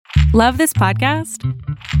Love this podcast?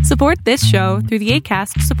 Support this show through the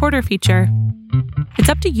Acast supporter feature. It's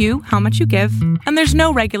up to you how much you give, and there's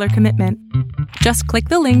no regular commitment. Just click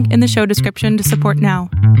the link in the show description to support now.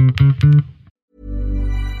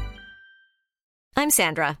 I'm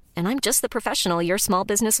Sandra, and I'm just the professional your small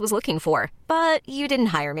business was looking for. But you didn't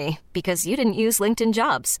hire me because you didn't use LinkedIn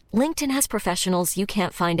Jobs. LinkedIn has professionals you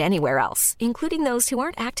can't find anywhere else, including those who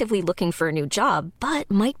aren't actively looking for a new job, but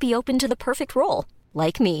might be open to the perfect role,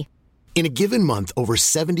 like me. In a given month, over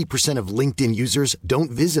 70% of LinkedIn users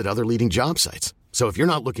don't visit other leading job sites. So if you're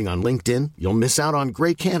not looking on LinkedIn, you'll miss out on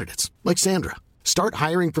great candidates like Sandra. Start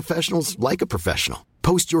hiring professionals like a professional.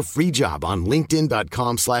 Post your free job on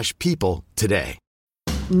linkedin.com/people today.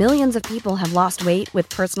 Millions of people have lost weight with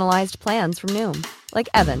personalized plans from Noom. Like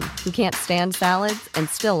Evan, who can't stand salads and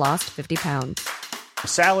still lost 50 pounds.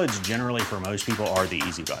 Salads generally for most people are the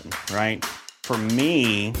easy button, right? For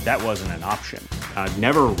me, that wasn't an option. I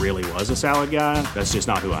never really was a salad guy. That's just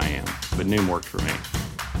not who I am. But Noom worked for me.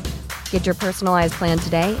 Get your personalized plan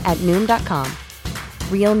today at Noom.com.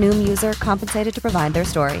 Real Noom user compensated to provide their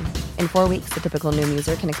story. In 4 weeks, the typical Noom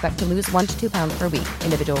user can expect to lose 1 to 2 pounds per week.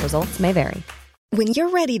 Individual results may vary. When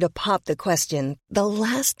you're ready to pop the question, the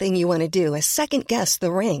last thing you want to do is second-guess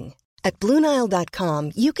the ring. At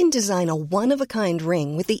BlueNile.com, you can design a one-of-a-kind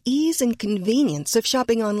ring with the ease and convenience of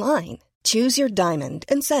shopping online. Choose your diamond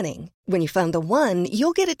and setting. When you find the one,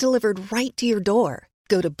 you'll get it delivered right to your door.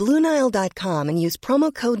 Go to BlueNile.com and use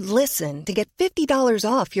promo code LISTEN to get $50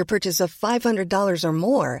 off your purchase of $500 or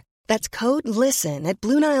more. That's code LISTEN at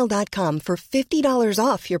BlueNile.com for $50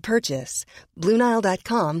 off your purchase.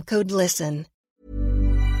 BlueNile.com, code LISTEN.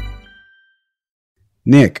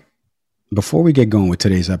 Nick, before we get going with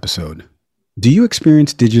today's episode, do you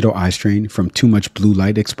experience digital eye strain from too much blue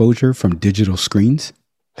light exposure from digital screens?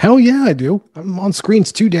 Hell yeah, I do. I'm on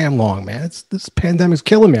screens too damn long, man. This pandemic's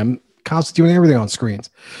killing me. I'm constantly doing everything on screens.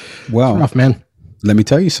 Well, it's rough, man. Let me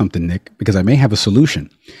tell you something, Nick, because I may have a solution.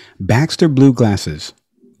 Baxter Blue glasses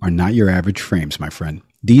are not your average frames, my friend.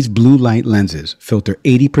 These blue light lenses filter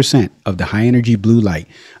 80% of the high energy blue light,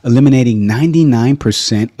 eliminating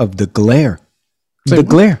 99% of the glare.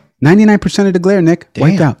 Glare. 99% of the glare, Nick. Damn.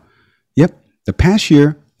 Wiped out. Yep. The past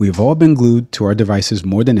year, we have all been glued to our devices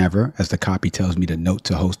more than ever, as the copy tells me to note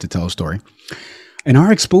to host to tell a story. And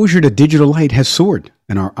our exposure to digital light has soared,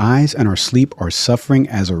 and our eyes and our sleep are suffering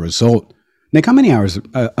as a result. Nick, how many hours,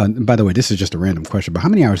 by the way, this is just a random question, but how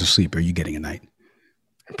many hours of sleep are you getting a night?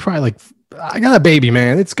 Probably I got a baby,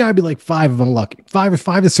 man. It's got to be 5 if I'm lucky.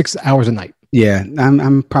 5 to 6 hours a night. Yeah,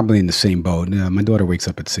 I'm probably in the same boat. My daughter wakes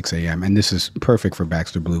up at 6 a.m. and this is perfect for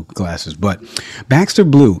Baxter Blue glasses. But Baxter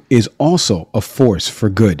Blue is also a force for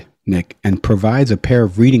good, Nick, and provides a pair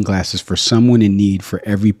of reading glasses for someone in need for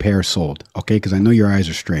every pair sold. Okay, because I know your eyes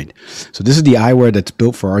are strained. So this is the eyewear that's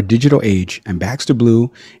built for our digital age, and Baxter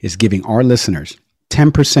Blue is giving our listeners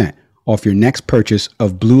 10% off your next purchase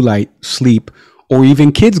of blue light, sleep, or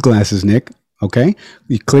even kids glasses, Nick. Okay,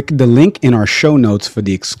 you click the link in our show notes for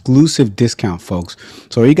the exclusive discount, folks.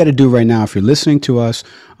 So all you got to do right now, if you're listening to us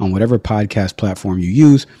on whatever podcast platform you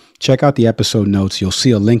use, check out the episode notes. You'll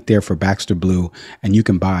see a link there for Baxter Blue, and you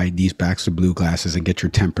can buy these Baxter Blue glasses and get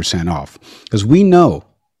your 10% off. Because we know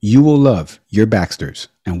you will love your Baxters,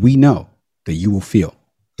 and we know that you will feel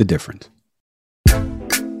the difference.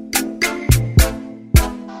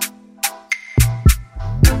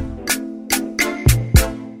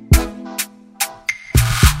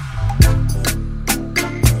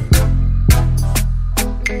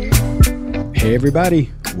 Hey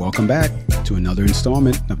everybody, welcome back to another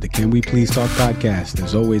installment of the Can We Please Talk podcast.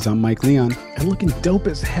 As always, I'm Mike Leon. And looking dope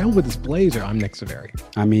as hell with this blazer. I'm Nick Severi.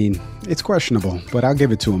 I mean, it's questionable, but I'll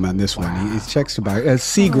give it to him on this one. He checks about a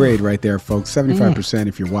C grade right there, folks. 75%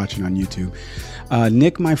 if you're watching on YouTube.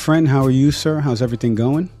 Nick, my friend, how are you, sir? How's everything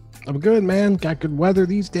going? I'm good, man. Got good weather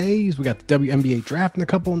these days. We got the WNBA draft in a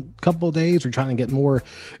couple of days. We're trying to get more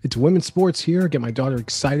into women's sports here. Get my daughter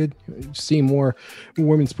excited. Seeing more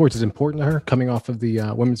women's sports is important to her. Coming off of the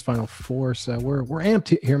women's Final Four, so we're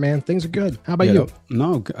amped here, man. Things are good. How about you?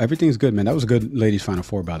 No, everything's good, man. That was a good ladies Final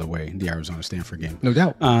Four, by the way. The Arizona Stanford game, no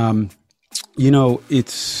doubt. You know,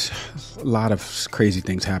 it's a lot of crazy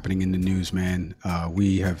things happening in the news, man.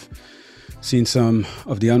 We have seen some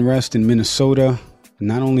of the unrest in Minnesota.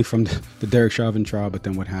 Not only from the Derek Chauvin trial, but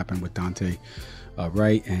then what happened with Dante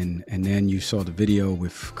Wright, and then you saw the video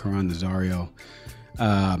with Caron Nazario.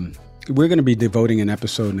 We're going to be devoting an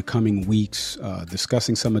episode in the coming weeks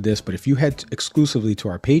discussing some of this, but if you head exclusively to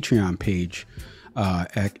our Patreon page,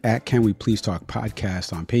 at Can We Please Talk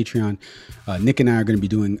podcast on Patreon. Nick and I are going to be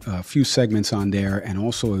doing a few segments on there and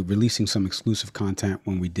also releasing some exclusive content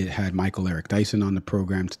when we had Michael Eric Dyson on the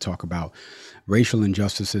program to talk about racial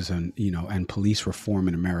injustices and, and police reform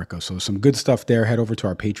in America. So some good stuff there. Head over to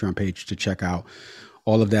our Patreon page to check out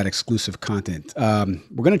all of that exclusive content.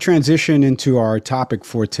 We're going to transition into our topic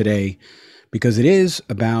for today because it is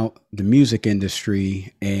about the music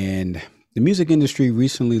industry, and the music industry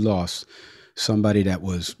recently lost somebody that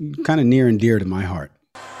was kind of near and dear to my heart.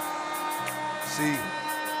 See,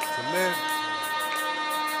 to live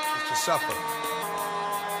is to suffer.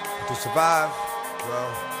 To survive,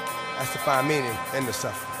 well, that's to find meaning in the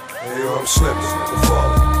suffering. Hey, yo, I'm slipping, I'm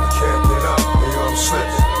falling, I can't get up. Hey, yo, I'm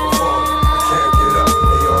slipping, I'm falling, I can't get up.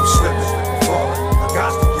 Hey, yo, I'm slipping, I'm falling, I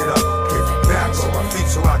got to get up. Get back on my feet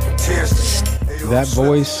so I can tear. That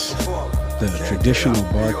voice, the traditional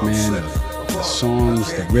Barkman of the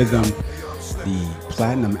songs, the rhythm, the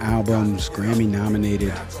platinum albums, Grammy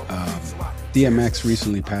nominated. DMX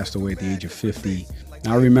recently passed away at the age of 50.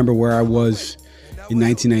 I remember where I was in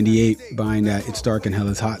 1998 buying that It's Dark and Hell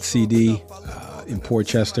Is Hot CD in Port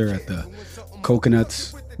Chester at the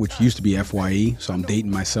Coconuts, which used to be FYE, so I'm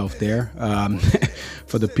dating myself there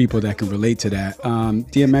for the people that can relate to that.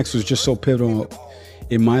 DMX was just so pivotal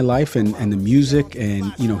in my life and the music,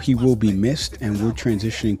 and he will be missed. And we're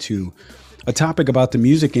transitioning to a topic about the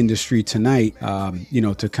music industry tonight.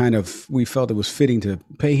 To kind of, we felt it was fitting to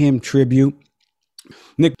pay him tribute.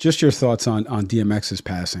 Nick, just your thoughts on DMX's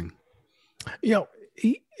passing.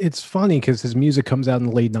 It's funny because his music comes out in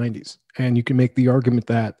the late 90s, and you can make the argument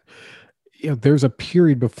that there's a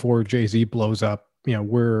period before Jay-Z blows up.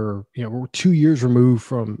 We're 2 years removed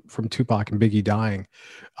from Tupac and Biggie dying,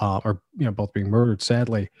 or both being murdered,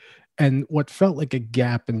 sadly. And what felt like a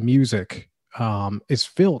gap in music is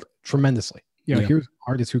filled tremendously. Here's an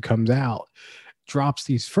artist who comes out, drops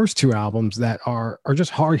these first two albums that are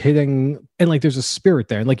just hard hitting, and like there's a spirit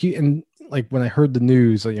there. And when I heard the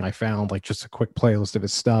news, I found like just a quick playlist of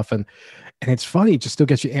his stuff, and it's funny, it just still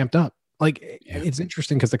gets you amped up. It's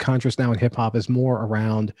interesting because the contrast now in hip hop is more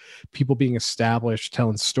around people being established,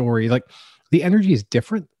 telling story. Like the energy is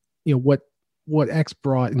different. What X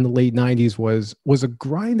brought in the late 90s was a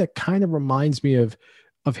grind that kind of reminds me of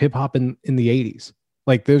hip hop in the 80s.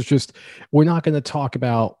 Like we're not going to talk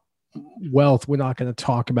about wealth. We're not going to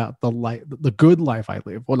talk about the good life I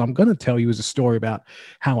live. What I'm going to tell you is a story about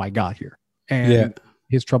how I got here and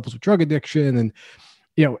his troubles with drug addiction. And,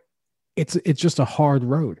 it's just a hard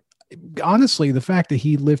road. Honestly, the fact that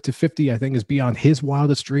he lived to 50, I think, is beyond his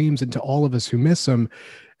wildest dreams, and to all of us who miss him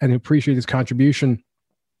and appreciate his contribution.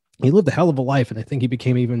 He lived a hell of a life, and I think he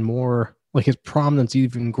became even more, like, his prominence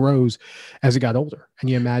even grows as he got older. And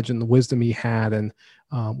you imagine the wisdom he had and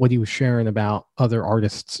what he was sharing about other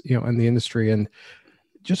artists, in the industry. And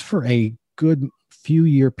just for a good few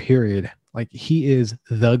year period, like, he is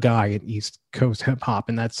the guy in East Coast hip hop,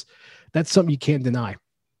 and that's something you can't deny.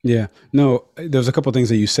 Yeah, no, there's a couple of things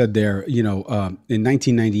that you said there. In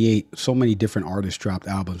 1998, so many different artists dropped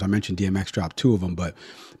albums. I mentioned DMX dropped two of them, but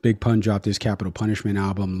Big Pun dropped his Capital Punishment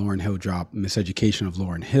album. Lauryn Hill dropped Miseducation of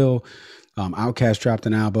Lauryn Hill. Outkast dropped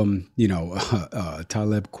an album.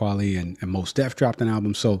 Talib Kweli and Mos Def dropped an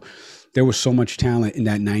album. So there was so much talent in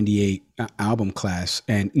that 98 album class.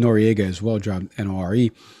 And Noreaga as well dropped NORE.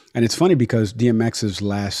 And it's funny because DMX's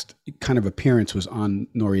last kind of appearance was on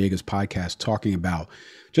Noriega's podcast talking about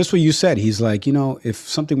just what you said. He's like, if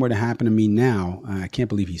something were to happen to me now, I can't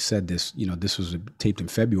believe he said this, this was taped in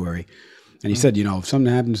February. And he said, if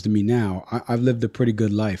something happens to me now, I've lived a pretty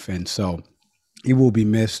good life. And so he will be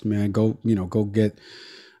missed, man. Go get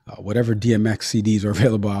whatever DMX CDs are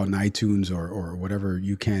available out in iTunes or whatever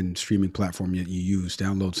you can streaming platform that you use.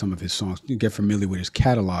 Download some of his songs. You get familiar with his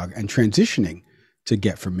catalog. And transitioning to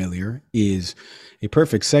Get Familiar is a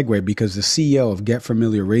perfect segue because the CEO of Get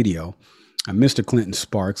Familiar Radio, Mr. Clinton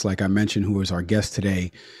Sparks, like I mentioned, who is our guest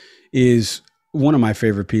today, is one of my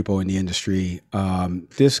favorite people in the industry.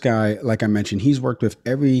 This guy, like I mentioned, he's worked with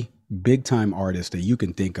every big time artist that you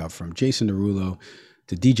can think of, from Jason Derulo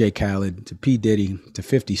to DJ Khaled to P. Diddy to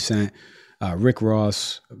 50 Cent, Rick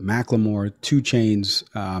Ross, Macklemore, 2 Chainz.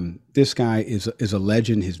 This guy is a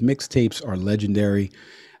legend. His mixtapes are legendary.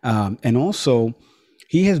 And also,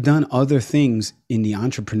 he has done other things in the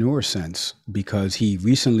entrepreneur sense because he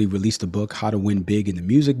recently released a book, How to Win Big in the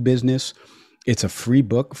Music Business. It's a free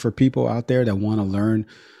book for people out there that want to learn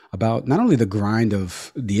about not only the grind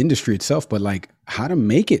of the industry itself, but like how to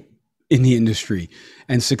make it in the industry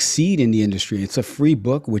and succeed in the industry. It's a free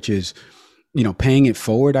book, which is, paying it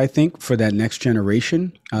forward, I think, for that next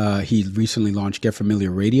generation. He recently launched Get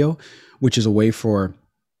Familiar Radio, which is a way for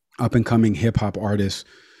up and coming hip hop artists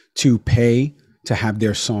to pay to have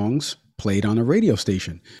their songs played on a radio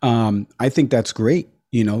station. I think that's great.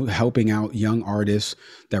 You know, helping out young artists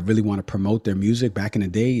that really want to promote their music. Back in the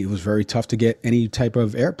day, it was very tough to get any type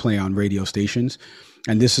of airplay on radio stations.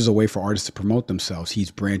 And this is a way for artists to promote themselves.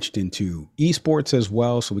 He's branched into esports as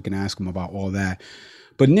well, so we can ask him about all that.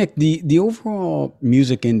 But Nick, the overall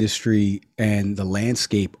music industry and the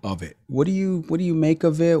landscape of it, what do you make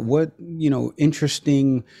of it? What,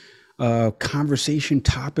 interesting conversation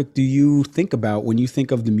topic do you think about when you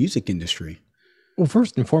think of the music industry? Well,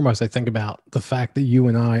 first and foremost, I think about the fact that you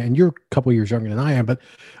and I, and you're a couple of years younger than I am, but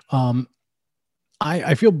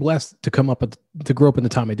I feel blessed to to grow up in the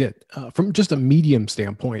time I did. From just a medium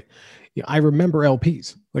standpoint, I remember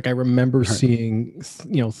LPs. Like I remember seeing,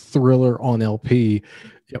 Thriller on LP,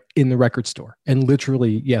 in the record store. And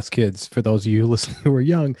literally, yes, kids, for those of you listening who are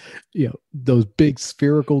young, those big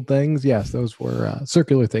spherical things, yes, those were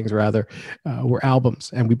circular things rather, were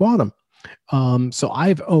albums, and we bought them. So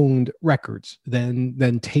I've owned records,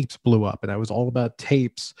 then tapes blew up, and I was all about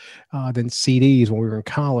tapes, then CDs when we were in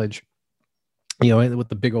college, with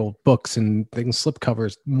the big old books and things, slip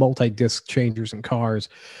covers, multi-disc changers in cars,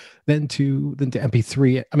 then to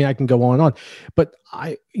MP3. I mean, I can go on and on, but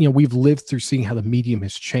we've lived through seeing how the medium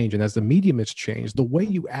has changed. And as the medium has changed, the way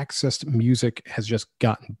you access music has just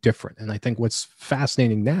gotten different. And I think what's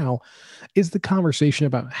fascinating now is the conversation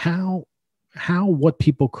about how what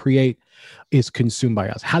people create is consumed by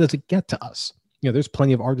us. How does it get to us? There's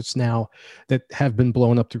plenty of artists now that have been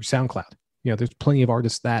blown up through SoundCloud. There's plenty of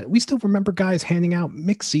artists that we still remember guys handing out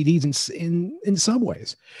mix CDs in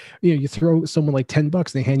subways. You throw someone like $10 and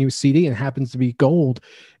they hand you a CD and it happens to be gold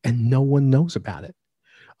and no one knows about it.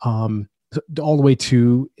 All the way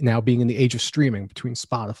to now being in the age of streaming between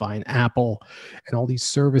Spotify and Apple and all these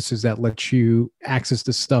services that let you access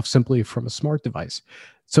this stuff simply from a smart device.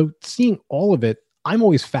 So seeing all of it, I'm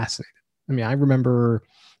always fascinated. I mean, I remember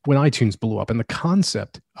when iTunes blew up and the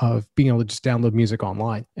concept of being able to just download music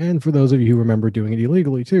online. And for those of you who remember doing it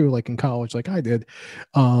illegally too, like in college, like I did,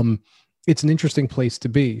 it's an interesting place to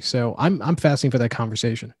be. So I'm fascinated for that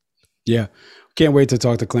conversation. Yeah. Can't wait to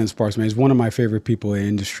talk to Clint Sparks, man. He's one of my favorite people in the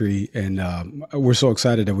industry. And we're so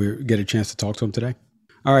excited that we get a chance to talk to him today.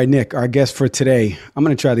 All right, Nick, our guest for today, I'm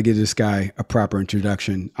going to try to give this guy a proper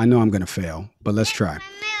introduction. I know I'm going to fail, but let's try.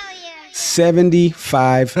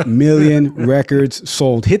 75 million records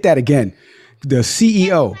sold. Hit that again. The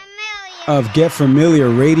CEO of Get Familiar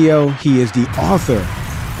Radio. He is the author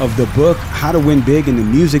of the book, How to Win Big in the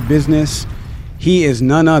Music Business. He is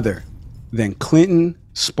none other than Clinton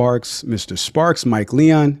Sparks, Mr. Sparks, Mike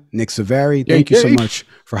Leon, Nick Savary. Thank you so much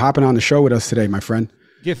for hopping on the show with us today, my friend.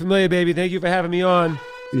 Get Familiar, baby. Thank you for having me on.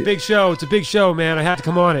 It's a big show. It's a big show, man. I have to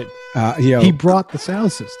come on it. He brought the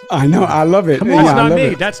sound system. I know. I love it. That's not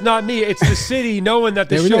me. That's not me. It's the city knowing that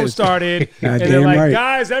the show started. And they're like, right.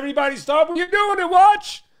 Guys, everybody stop what you're doing and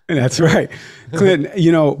watch. That's right.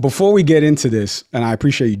 Clinton, before we get into this, and I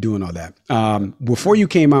appreciate you doing all that. Before you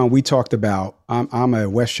came on, we talked about, I'm a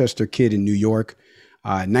Westchester kid in New York.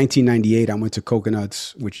 1998, I went to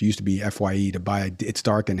Coconuts, which used to be FYE, to buy It's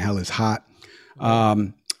Dark and Hell is Hot.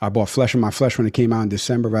 I bought Flesh on My Flesh when it came out in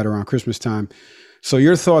December, right around Christmas time. So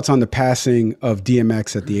your thoughts on the passing of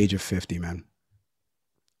DMX at the age of 50, man?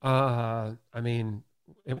 I mean,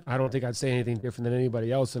 I don't think I'd say anything different than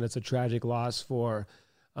anybody else, and it's a tragic loss for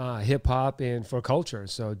hip hop and for culture.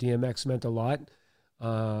 So DMX meant a lot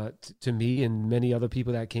to me and many other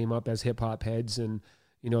people that came up as hip hop heads in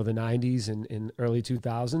the 90s and early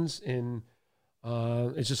 2000s, and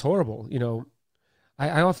it's just horrible.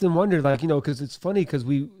 I often wondered, because it's funny, because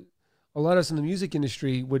a lot of us in the music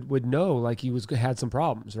industry would know, like, he had some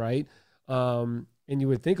problems, right? And you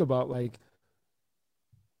would think about, like,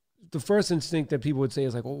 the first instinct that people would say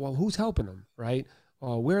is like, well, who's helping him, right?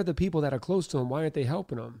 Where are the people that are close to him? Why aren't they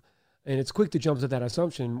helping him? And it's quick to jump to that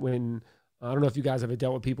assumption when, I don't know if you guys ever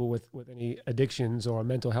dealt with people with any addictions or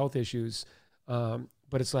mental health issues,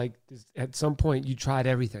 but it's like, at some point you tried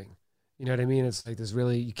everything. You know what I mean? It's like,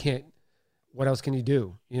 you can't, what else can you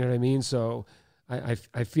do? You know what I mean? So I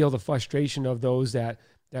feel the frustration of those that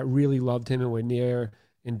really loved him and were near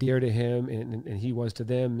and dear to him, and he was to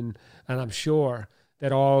them. And I'm sure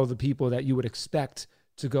that all the people that you would expect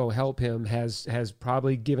to go help him has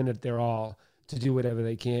probably given it their all to do whatever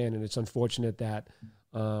they can. And it's unfortunate that,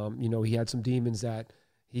 he had some demons that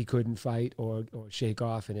he couldn't fight or shake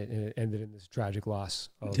off, and it ended in this tragic loss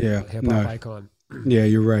of a hip-hop icon. Yeah,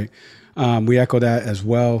 you're right. We echo that as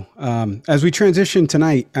well. As we transition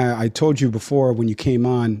tonight, I told you before when you came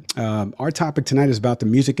on, our topic tonight is about the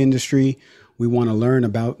music industry, we want to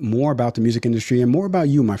learn more about the music industry and more about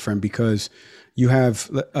you, my friend, because you have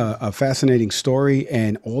a fascinating story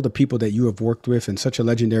and all the people that you have worked with and such a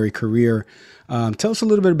legendary career. Tell us a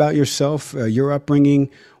little bit about yourself, your upbringing,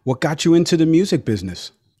 what got you into the music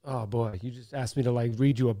business. Oh boy, you just asked me to like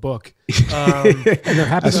read you a book. And there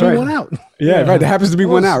happens to be one out. Yeah, right. There happens to be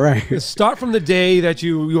one out, right? Start from the day that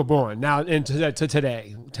you were born now and to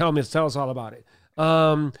today. Tell us all about it.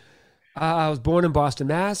 I was born in Boston,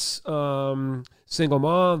 Mass. Single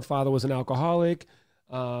mom. Father was an alcoholic.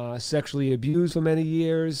 Sexually abused for many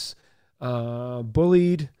years.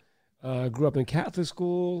 Bullied. Grew up in Catholic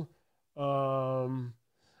school.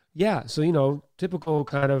 Yeah, so, typical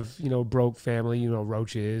kind of, broke family,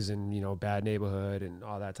 roaches and, bad neighborhood and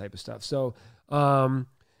all that type of stuff. So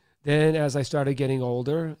then as I started getting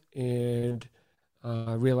older and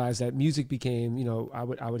realized that music became, I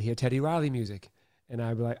would hear Teddy Riley music and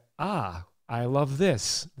I'd be like, I love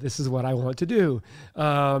this. This is what I want to do.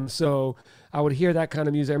 So I would hear that kind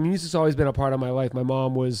of music. I mean, music's always been a part of my life. My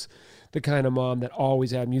mom was the kind of mom that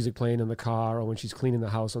always had music playing in the car or when she's cleaning the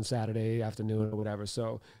house on Saturday afternoon or whatever.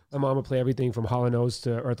 So my mom would play everything from Hall & Oates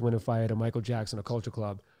to Earth, Wind & Fire to Michael Jackson or Culture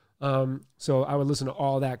Club. So I would listen to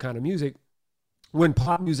all that kind of music when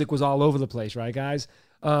pop music was all over the place, right, guys?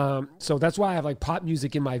 So that's why I have like pop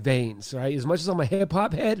music in my veins, right? As much as I'm a hip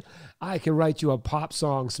hop head, I can write you a pop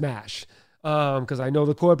song smash because I know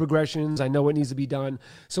the chord progressions. I know what needs to be done.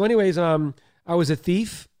 So anyways, I was a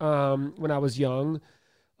thief when I was young.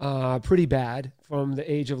 Pretty bad from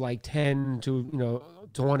the age of like 10 to,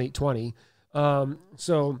 20.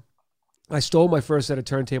 So I stole my first set of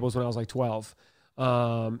turntables when I was like 12.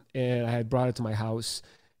 And I had brought it to my house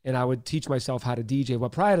and I would teach myself how to DJ.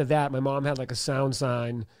 But prior to that, my mom had like a sound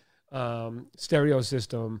sign, stereo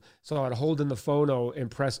system. So I'd hold in the phono and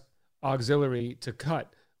press auxiliary to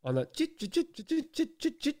cut on the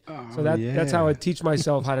that's how I teach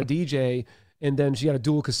myself how to DJ. And then she had a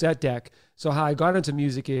dual cassette deck. So how I got into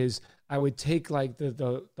music is I would take like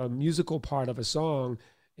the musical part of a song.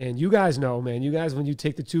 And you guys know, man, when you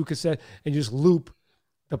take the two cassette and you just loop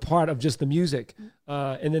the part of just the music.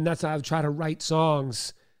 And then that's how I would try to write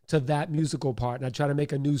songs to that musical part. And I try to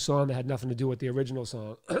make a new song that had nothing to do with the original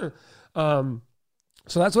song.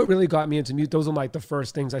 So that's what really got me into music. Those are like the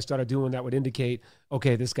first things I started doing that would indicate,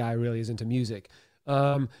 okay, this guy really is into music.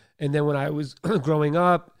 And then when I was growing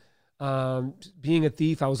up, being a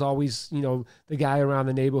thief, I was always, the guy around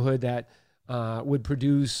the neighborhood that would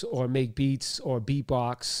produce or make beats or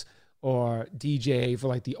beatbox or DJ for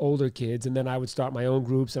like the older kids. And then I would start my own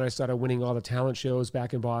groups and I started winning all the talent shows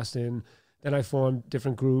back in Boston. Then I formed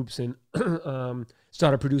different groups and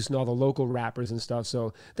started producing all the local rappers and stuff.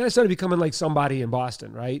 So then I started becoming like somebody in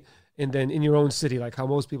Boston, right? And then in your own city, like how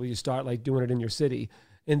most people, you start like doing it in your city.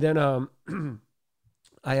 And then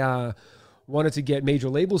I wanted to get major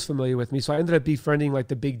labels familiar with me. So I ended up befriending like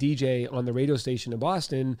the big DJ on the radio station in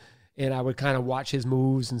Boston. And I would kind of watch his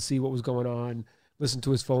moves and see what was going on, listen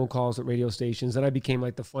to his phone calls at radio stations. Then I became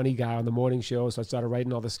like the funny guy on the morning show. So I started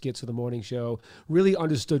writing all the skits for the morning show, really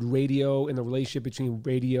understood radio and the relationship between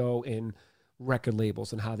radio and record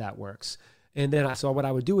labels and how that works. And then so what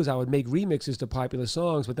I would do is I would make remixes to popular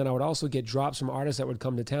songs, but then I would also get drops from artists that would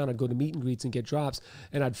come to town. I'd go to meet and greets and get drops,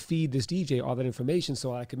 and I'd feed this DJ all that information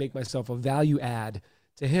so I could make myself a value add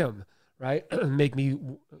to him, right?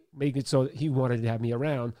 make it so that he wanted to have me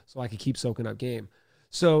around so I could keep soaking up game.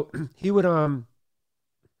 So he would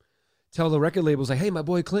tell the record labels like, hey, my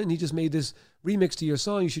boy Clinton, he just made this remix to your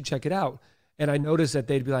song. You should check it out. And I noticed that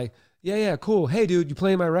they'd be like, yeah, cool. Hey, dude, you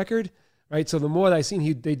playing my record? Right. So the more that I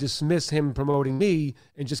seen, they dismiss him promoting me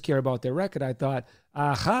and just care about their record. I thought,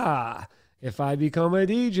 aha, if I become a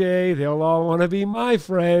DJ, they'll all want to be my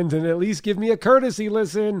friend and at least give me a courtesy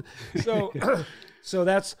listen. So, so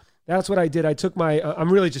that's what I did. I took my,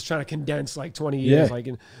 I'm really just trying to condense like 20 years. Yeah. Like,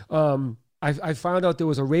 I found out there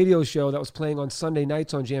was a radio show that was playing on Sunday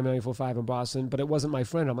nights on Jam 94.5 in Boston, but it wasn't my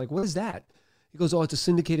friend. I'm like, what is that? He goes, oh, it's a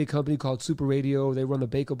syndicated company called Super Radio. They run the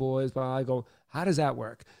Baker Boys. But I go, how does that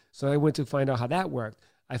work? So I went to find out how that worked.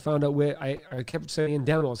 I found out where I kept sending in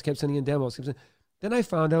demos. Then I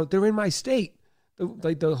found out they're in my state,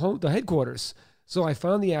 the headquarters. So I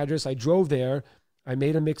found the address. I drove there. I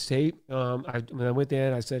made a mixtape. When I went there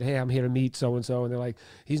and I said, hey, I'm here to meet so-and-so. And they're like,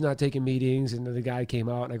 he's not taking meetings. And then the guy came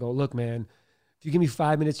out and I go, look, man, if you give me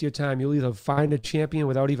 5 minutes of your time, you'll either find a champion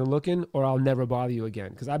without even looking or I'll never bother you again.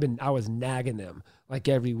 Because I was nagging them like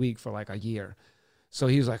every week for like a year. So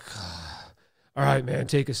he was like, all right, man,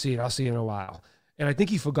 take a seat. I'll see you in a while. And I think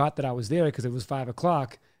he forgot that I was there because it was 5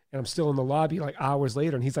 o'clock and I'm still in the lobby like hours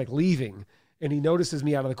later. And he's like leaving. And he notices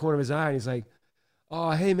me out of the corner of his eye and he's like, oh,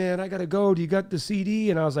 hey, man, I got to go. Do you got the CD?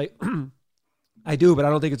 And I was like, I do, but I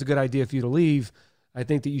don't think it's a good idea for you to leave. I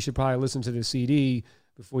think that you should probably listen to the CD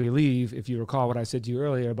before you leave, if you recall what I said to you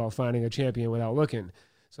earlier about finding a champion without looking.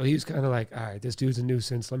 So he was kind of like, all right, this dude's a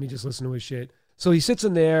nuisance. Let me just listen to his shit. So he sits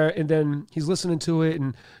in there, and then he's listening to it.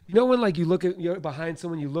 And you know when like you're behind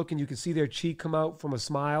someone, you look and you can see their cheek come out from a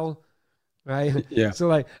smile, right? Yeah. So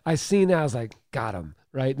like I seen that, I was like, got him,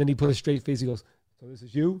 right? And then he put a straight face. He goes, so this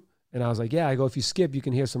is you? And I was like, yeah. I go, if you skip, you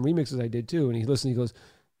can hear some remixes I did too. And he listened. He goes,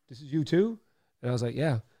 this is you too? And I was like,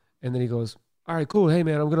 yeah. And then he goes, all right, cool. Hey,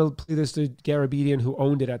 man, I'm going to play this to Garabedian, who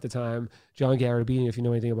owned it at the time, John Garabedian, if you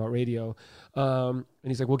know anything about radio. And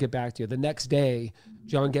he's like, we'll get back to you. The next day,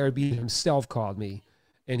 John Garabedian himself called me,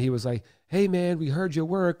 and he was like, hey, man, we heard your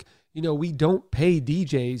work. You know, we don't pay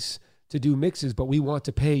DJs to do mixes, but we want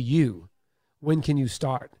to pay you. When can you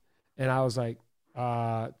start? And I was like,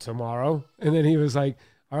 tomorrow. And then he was like,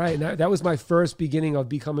 all right. And that was my first beginning of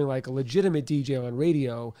becoming like a legitimate DJ on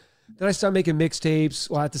radio. Then I started making mixtapes.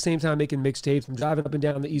 Well, at the same time making mixtapes, I'm driving up and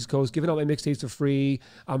down the East Coast, giving out my mixtapes for free.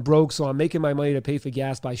 I'm broke, so I'm making my money to pay for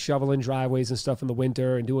gas by shoveling driveways and stuff in the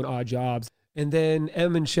winter and doing odd jobs. And then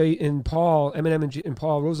Eminem and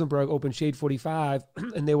Paul Rosenberg opened Shade 45,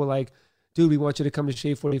 and they were like, dude, we want you to come to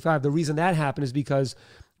Shade 45. The reason that happened is because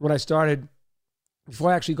when I started,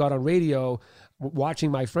 before I actually got on radio, watching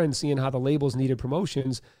my friends, seeing how the labels needed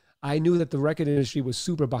promotions, I knew that the record industry was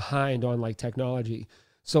super behind on like technology.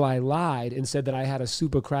 So I lied and said that I had a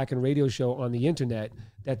super cracking radio show on the internet,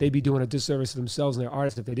 that they'd be doing a disservice to themselves and their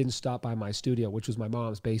artists if they didn't stop by my studio, which was my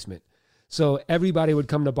mom's basement. So everybody would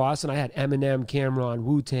come to Boston. I had Eminem, Cameron,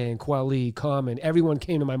 Wu-Tang, Kweli, Common. Everyone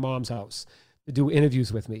came to my mom's house to do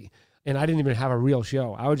interviews with me. And I didn't even have a real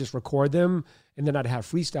show. I would just record them, and then I'd have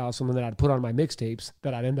freestyles from them that I'd put on my mixtapes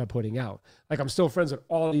that I'd end up putting out. Like, I'm still friends with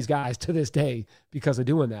all these guys to this day because of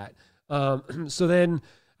doing that. So then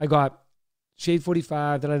I got Shade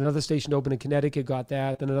 45, then another station opened in Connecticut, got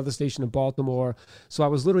that, then another station in Baltimore. So I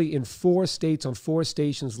was literally in 4 states on 4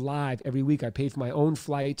 stations live every week. I paid for my own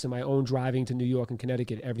flights and my own driving to New York and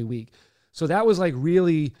Connecticut every week. So that was like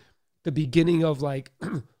really the beginning of like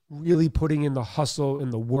really putting in the hustle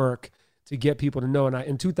and the work to get people to know. And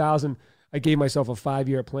in 2000, I gave myself a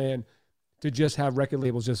 5-year plan to just have record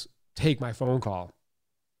labels just take my phone call.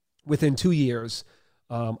 Within 2 years,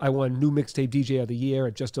 I won New Mixtape DJ of the Year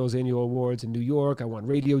at Just Those Annual Awards in New York. I won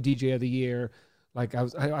Radio DJ of the Year. Like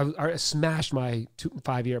I smashed my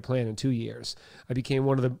 5-year plan in 2 years. I became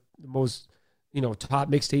one of the most, top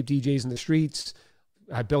mixtape DJs in the streets.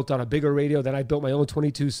 I built out a bigger radio. Then I built my own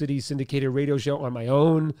 22 city syndicated radio show on my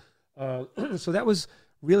own. So that was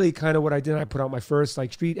really kind of what I did. I put out my first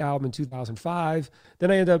like street album in 2005.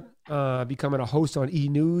 Then I ended up becoming a host on E!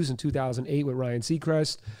 News in 2008 with Ryan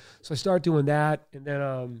Seacrest. So I started doing that. And then,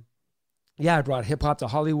 I brought hip hop to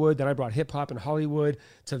Hollywood. Then I brought hip hop in Hollywood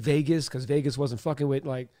to Vegas because Vegas wasn't fucking with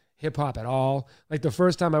like hip hop at all. Like the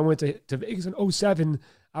first time I went to Vegas in 2007,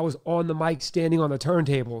 I was on the mic standing on the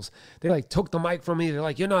turntables. They like took the mic from me. They're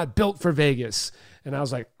like, you're not built for Vegas. And I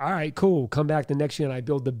was like, all right, cool. Come back the next year and I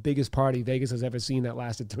built the biggest party Vegas has ever seen that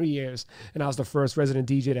lasted 3 years. And I was the first resident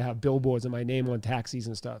DJ to have billboards and my name on taxis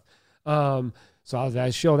and stuff. So I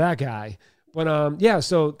show that guy. But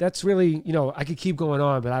so that's really, I could keep going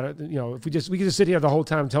on, but I don't, if we could just sit here the whole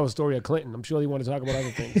time and tell a story of Clinton. I'm sure you want to talk about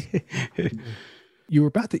other things.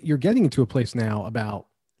 You're getting into a place now about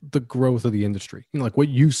the growth of the industry, like what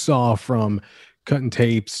you saw from cutting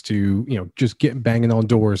tapes to, just banging on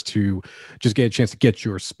doors to just get a chance to get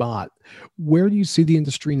your spot. Where do you see the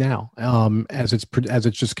industry now? As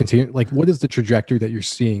it's just continuing, like what is the trajectory that you're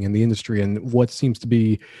seeing in the industry and what seems to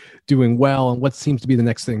be doing well and what seems to be the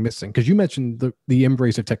next thing missing? Because you mentioned the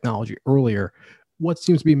embrace of technology earlier. What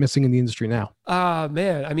seems to be missing in the industry now?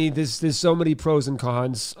 Man, I mean, there's so many pros and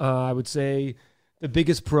cons. I would say the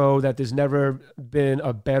biggest pro that there's never been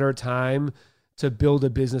a better time to build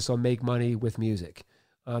a business or make money with music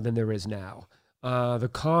than there is now. The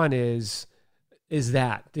con is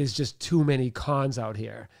that there's just too many cons out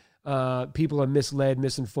here. People are misled,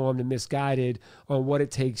 misinformed, and misguided on what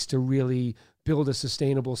it takes to really build a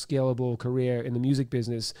sustainable, scalable career in the music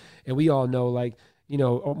business. And we all know,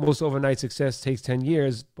 most overnight success takes 10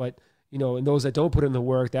 years, but, and those that don't put in the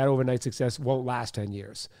work, that overnight success won't last 10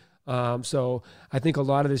 years. So I think a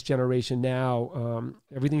lot of this generation now,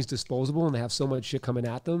 everything's disposable and they have so much shit coming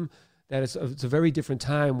at them that it's a very different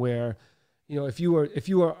time where, if you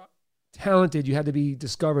were talented, you had to be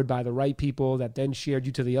discovered by the right people that then shared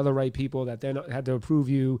you to the other right people that then had to approve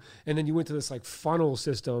you. And then you went to this like funnel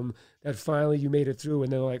system that finally you made it through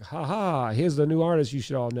and they're like, haha, here's the new artist you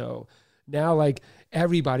should all know. Now, like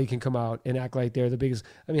everybody can come out and act like they're the biggest.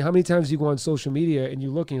 I mean, how many times do you go on social media and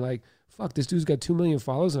you're looking like fuck, this dude's got 2 million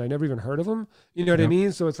followers and I never even heard of him. You know what I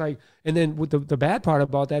mean? So it's like, and then with the bad part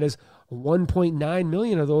about that is 1.9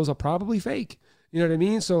 million of those are probably fake. You know what I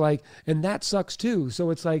mean? So like, and that sucks too. So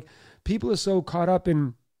it's like, people are so caught up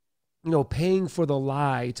in, you know, paying for the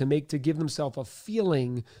lie to give themselves a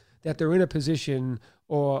feeling that they're in a position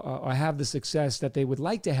or have the success that they would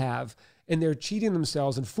like to have. And they're cheating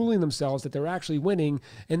themselves and fooling themselves that they're actually winning.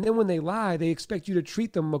 And then when they lie, they expect you to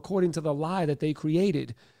treat them according to the lie that they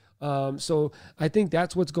created. So I think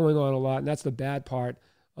that's what's going on a lot. And that's the bad part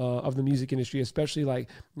of the music industry, especially like,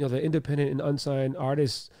 you know, the independent and unsigned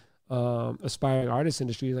artists, aspiring artist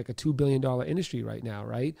industry is like a $2 billion industry right now,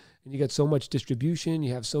 right? And you get so much distribution,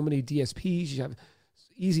 you have so many DSPs, you have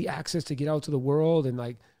easy access to get out to the world and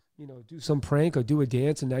like, you know, do some prank or do a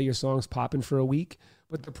dance and now your song's popping for a week.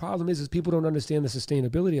 But the problem is people don't understand the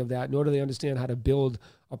sustainability of that, nor do they understand how to build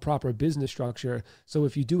a proper business structure. So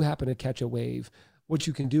if you do happen to catch a wave, what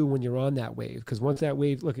you can do when you're on that wave, because once that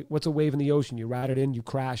wave, look, what's a wave in the ocean? You ride it in, you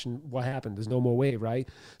crash, and what happened? There's no more wave, right?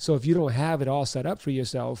 So if you don't have it all set up for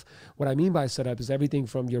yourself, what I mean by set up is everything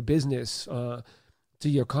from your business to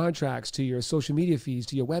your contracts, to your social media feeds,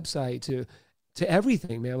 to your website, to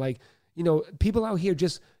everything, man. Like, you know, people out here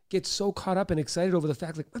just get so caught up and excited over the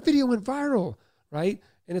fact, like, my video went viral, right?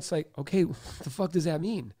 And it's like, okay, what the fuck does that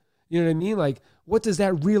mean? You know what I mean? Like, what does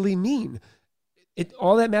that really mean?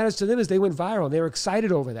 All that matters to them is they went viral and they were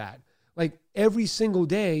excited over that. Like every single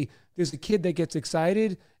day, there's a kid that gets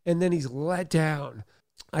excited and then he's let down.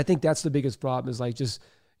 I think that's the biggest problem is like just,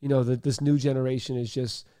 you know, this new generation is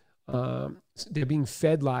just, they're being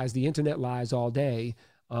fed lies, the internet lies all day.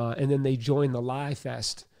 And then they join the lie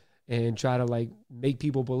fest and try to like make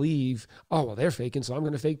people believe, oh, well, they're faking, so I'm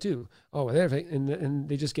going to fake too. Oh, well, they're fake. And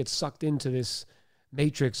they just get sucked into this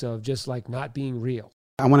matrix of just like not being real.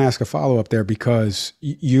 I want to ask a follow-up there because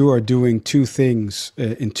you are doing two things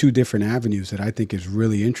in two different avenues that I think is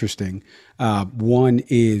really interesting. One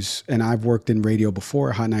is, and I've worked in radio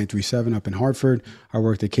before, Hot 937 up in Hartford. I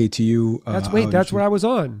worked at KTU. That's where I was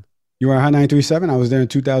on. You were on Hot 937? I was there in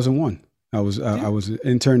 2001. I was an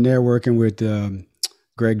intern there working with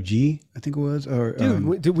Greg G, I think it was. Or,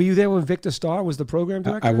 were you there when Victor Starr was the program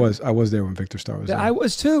director? I was there when Victor Starr was there. I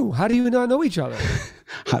was too. How do you not know each other?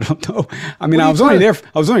 I don't know. I mean, I was only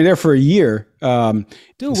there for a year. Dude,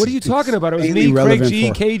 what are you talking about? It was me, Craig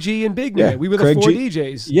G, KG, and Big Man. We were the four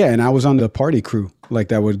DJs. Yeah, and I was on the party crew, like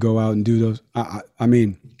that would go out and do those. I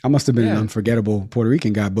mean, I must have been an unforgettable Puerto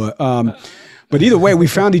Rican guy, but either way, we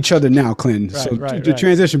found each other now, Clinton. Right, to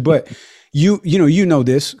transition, but. You know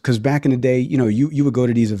this because back in the day, you know, you would go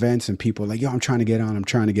to these events and people were like, yo, I'm trying to get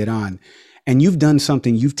on. And you've done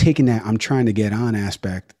something, you've taken that I'm trying to get on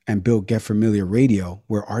aspect and built Get Familiar Radio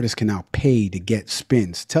where artists can now pay to get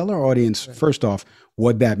spins. Tell our audience, first off,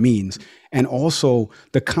 what that means and also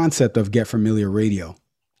the concept of Get Familiar Radio.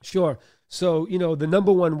 Sure. So, you know, the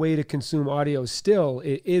number one way to consume audio still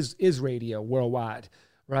is radio worldwide,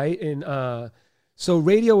 right? And so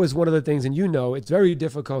radio is one of the things, and you know, it's very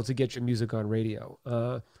difficult to get your music on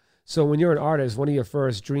radio. So when you're an artist, one of your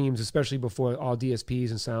first dreams, especially before all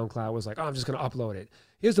DSPs and SoundCloud was like, oh, I'm just going to upload it.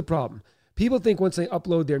 Here's the problem. People think once they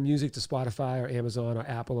upload their music to Spotify or Amazon or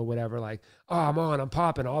Apple or whatever, like, oh, I'm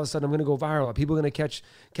popping. All of a sudden, I'm going to go viral. People are going to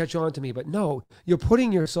catch on to me. But no, you're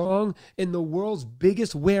putting your song in the world's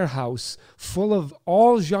biggest warehouse full of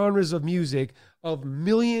all genres of music of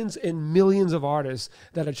millions and millions of artists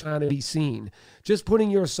that are trying to be seen. Just putting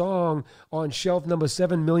your song on shelf number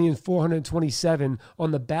 7,427 on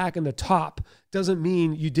the back and the top doesn't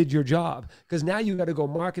mean you did your job, because now you got to go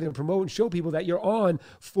market and promote and show people that you're on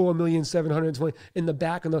 4,720 in the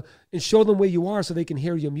back and show them where you are so they can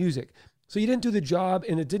hear your music. So you didn't do the job,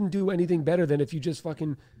 and it didn't do anything better than if you just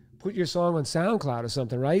fucking put your song on SoundCloud or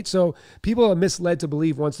something, right? So people are misled to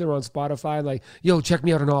believe once they're on Spotify, like, yo, check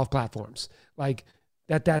me out on all platforms. Like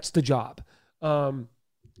that's the job. And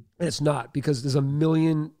it's not, because there's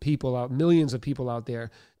millions of people out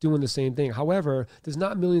there doing the same thing. However, there's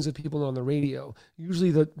not millions of people on the radio.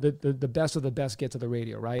 Usually the best of the best get to the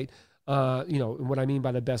radio, right? You know, what I mean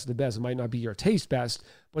by the best of the best, it might not be your taste best,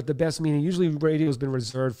 but the best meaning usually radio has been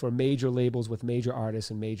reserved for major labels with major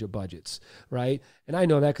artists and major budgets, right? And I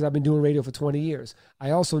know that because I've been doing radio for 20 years.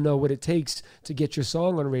 I also know what it takes to get your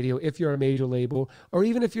song on radio if you're a major label, or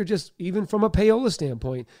even if you're just, even from a payola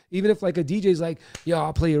standpoint, even if like a DJ's like, yo,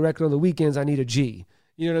 I'll play your record on the weekends, I need a G.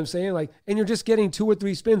 You know what I'm saying? Like, and you're just getting 2 or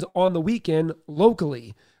 3 spins on the weekend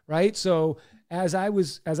locally, right? So as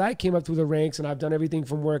I came up through the ranks, and I've done everything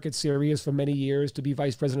from work at Sirius for many years to be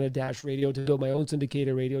vice president of Dash Radio, to build my own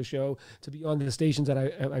syndicated radio show, to be on the stations that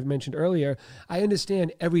I've mentioned earlier, I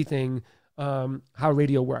understand everything how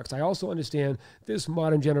radio works. I also understand this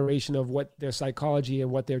modern generation of what their psychology and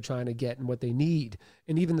what they're trying to get and what they need,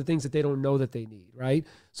 and even the things that they don't know that they need, right?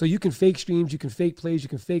 So you can fake streams, you can fake plays, you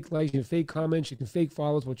can fake likes, you can fake comments, you can fake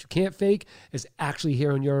follows. What you can't fake is actually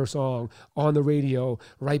hearing your song on the radio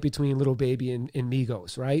right between Little Baby and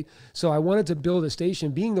Migos, right? So I wanted to build a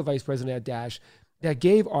station, being the vice president at Dash, that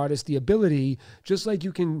gave artists the ability, just like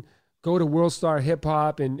you can go to World Star Hip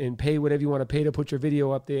Hop and pay whatever you want to pay to put your video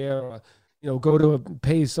up there, or go to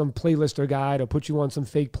pay some playlister guy to put you on some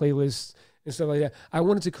fake playlists and stuff like that. I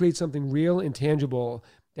wanted to create something real and tangible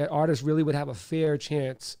that artists really would have a fair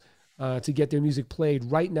chance to get their music played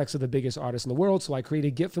right next to the biggest artists in the world. So I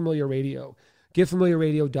created Get Familiar Radio.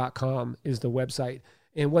 GetFamiliarRadio.com is the website.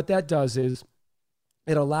 And what that does is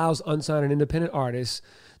it allows unsigned and independent artists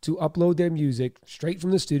to upload their music straight from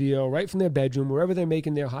the studio, right from their bedroom, wherever they're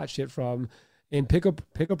making their hot shit from, and pick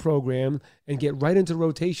a program and get right into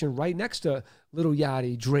rotation right next to Lil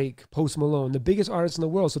Yachty, Drake, Post Malone, the biggest artists in the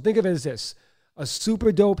world. So think of it as this: a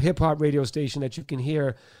super dope hip hop radio station that you can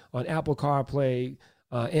hear on Apple CarPlay,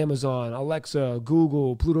 Amazon, Alexa,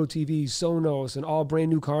 Google, Pluto TV, Sonos, and all brand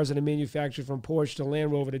new cars that are manufactured from Porsche to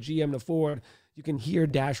Land Rover to GM to Ford. You can hear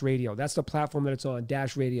Dash Radio. That's the platform that it's on,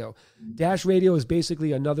 Dash Radio. Dash Radio is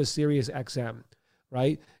basically another Sirius XM.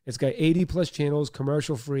 Right? It's got 80 plus channels,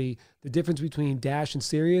 commercial free. The difference between Dash and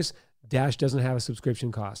Sirius, Dash doesn't have a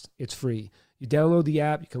subscription cost. It's free. You download the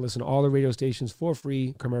app, you can listen to all the radio stations for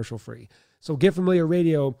free, commercial free. So Get Familiar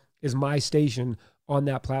Radio is my station on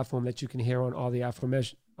that platform that you can hear on all the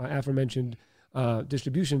aforementioned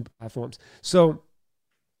distribution platforms. So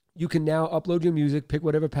you can now upload your music, pick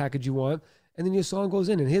whatever package you want, and then your song goes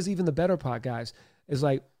in. And here's even the better part, guys, is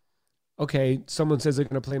like, okay, someone says they're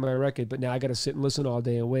going to play my record, but now I got to sit and listen all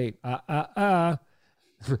day and wait. So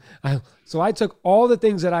I took all the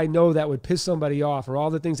things that I know that would piss somebody off, or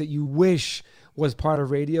all the things that you wish was part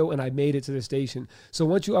of radio, and I made it to the station. So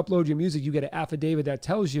once you upload your music, you get an affidavit that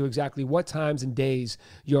tells you exactly what times and days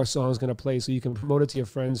your song is going to play, so you can promote it to your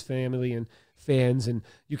friends, family, and fans, and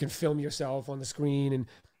you can film yourself on the screen, and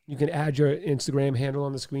you can add your Instagram handle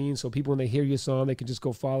on the screen, so people, when they hear your song, they can just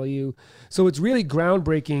go follow you. So it's really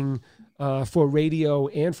groundbreaking for radio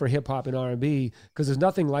and for hip hop and R&B, because there's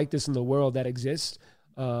nothing like this in the world that exists.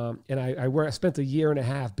 And I spent a year and a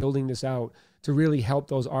half building this out to really help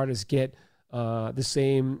those artists get the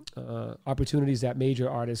same opportunities that major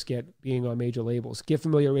artists get being on major labels.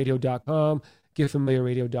 GetFamiliarRadio.com.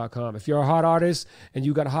 GetFamiliarRadio.com. If you're a hot artist and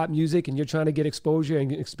you got hot music and you're trying to get exposure and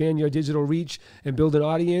expand your digital reach and build an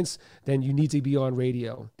audience, then you need to be on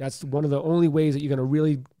radio. That's one of the only ways that you're going to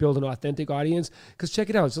really build an authentic audience. Because check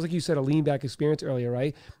it out. It's just like you said, a lean back experience earlier,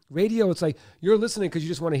 right? Radio, it's like you're listening because you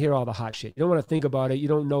just want to hear all the hot shit. You don't want to think about it. You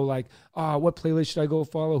don't know like, what playlist should I go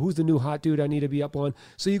follow? Who's the new hot dude I need to be up on?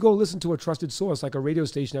 So you go listen to a trusted source like a radio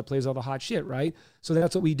station that plays all the hot shit, right? So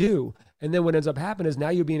that's what we do. And then what ends up happening is now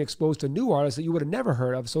you're being exposed to new artists that you would have never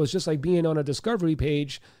heard of. So it's just like being on a discovery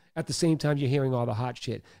page at the same time you're hearing all the hot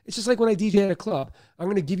shit. It's just like when I DJ at a club. I'm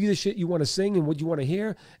going to give you the shit you want to sing and what you want to hear,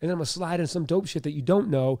 and then I'm going to slide in some dope shit that you don't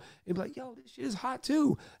know and be like, yo, this shit is hot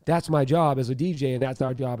too. That's my job as a DJ, and that's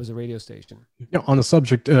our job as a radio station. On the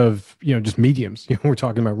subject of, just mediums, we're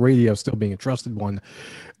talking about radio still being a trusted one.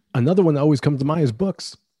 Another one that always comes to mind is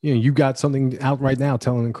books. You got something out right now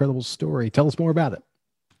telling an incredible story. Tell us more about it.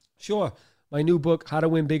 Sure. My new book, How to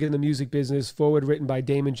Win Big in the Music Business, forward written by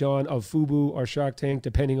Damon John of FUBU or Shark Tank,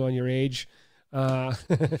 depending on your age.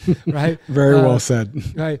 Right? Very well said.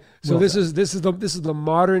 Right. So this is the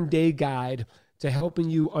modern day guide to helping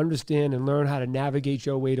you understand and learn how to navigate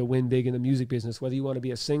your way to win big in the music business. Whether you want to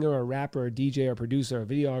be a singer, a rapper, a DJ, a producer, a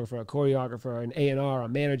videographer, a choreographer, an A&R, a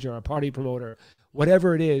manager, a party promoter,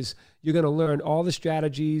 whatever it is, you're going to learn all the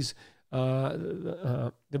strategies.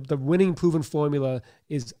 The winning proven formula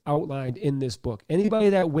is outlined in this book. Anybody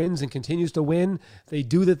that wins and continues to win, they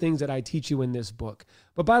do the things that I teach you in this book.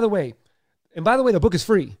 But by the way, the book is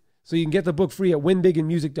free. So you can get the book free at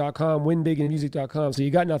winbiginmusic.com, winbiginmusic.com. So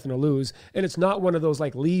you got nothing to lose. And it's not one of those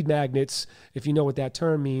like lead magnets, if you know what that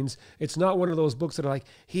term means. It's not one of those books that are like,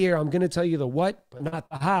 here, I'm going to tell you the what, but not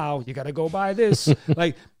the how. You got to go buy this.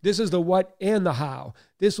 Like, this is the what and the how.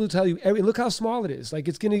 This will tell you, look how small it is. Like,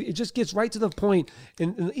 it just gets right to the point.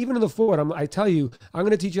 And even in the forward, I tell you, I'm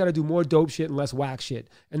going to teach you how to do more dope shit and less whack shit.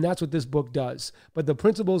 And that's what this book does. But the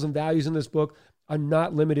principles and values in this book are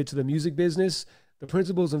not limited to the music business. The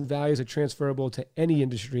principles and values are transferable to any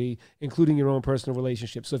industry, including your own personal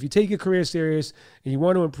relationships. So if you take your career serious and you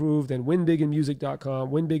want to improve, then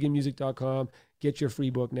winbiginmusic.com, winbiginmusic.com. Get your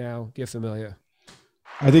free book now. Get familiar.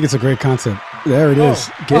 I think it's a great concept. There it is.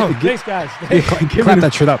 Thanks, guys. Clap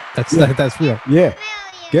that shit up. That's real. Yeah.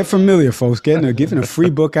 Get familiar, folks. Giving a free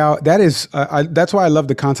book out. That is, that's why I love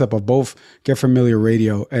the concept of both Get Familiar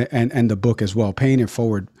Radio and the book as well, paying it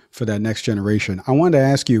forward for that next generation. I wanted to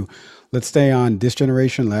ask you, let's stay on this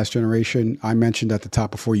generation, last generation. I mentioned at the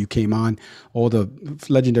top before you came on, all the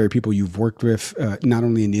legendary people you've worked with, not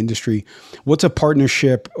only in the industry. What's a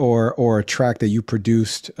partnership or a track that you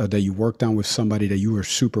produced that you worked on with somebody that you were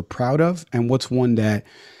super proud of? And what's one that,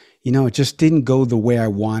 it just didn't go the way I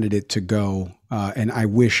wanted it to go, and I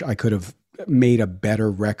wish I could have made a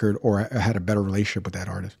better record or had a better relationship with that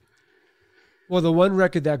artist? Well, the one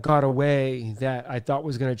record that got away that I thought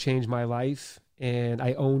was going to change my life, and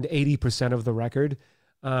I owned 80% of the record,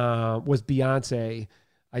 was Beyonce.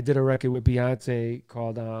 I did a record with Beyonce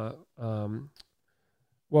called,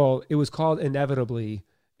 it was called Inevitably,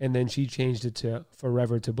 and then she changed it to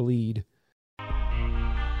Forever to Bleed.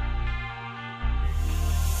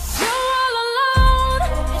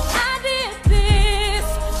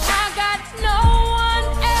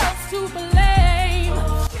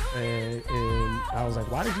 I was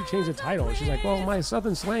like, why did you change the title? And she's like, well, my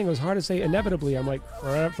Southern slang was hard to say inevitably. I'm like,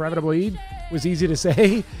 Forever to Bleed was easy to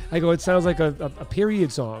say. I go, it sounds like a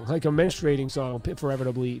period song, like a menstruating song, Forever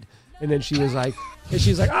to Bleed. And then she was like,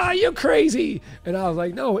 you're crazy. And I was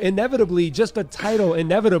like, no, inevitably, just the title,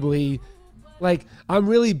 inevitably. Like, I'm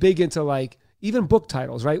really big into like, even book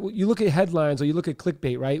titles, right? You look at headlines or you look at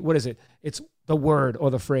clickbait, right? What is it? It's the word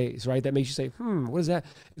or the phrase, right? That makes you say, what is that?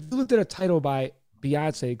 If you looked at a title by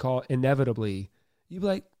Beyonce called Inevitably, you'd be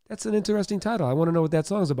like, that's an interesting title. I want to know what that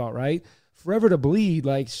song's about, right? Forever to Bleed,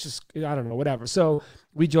 like, it's just, I don't know, whatever. So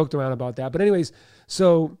we joked around about that. But anyways,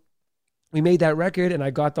 so we made that record, and I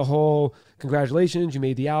got the whole, congratulations, you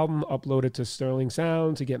made the album, uploaded to Sterling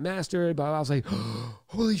Sound to get mastered. But I was like,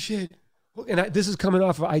 holy shit. And this is coming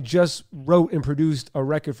off of, I just wrote and produced a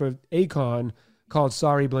record for Akon called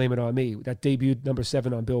Sorry, Blame It On Me, that debuted number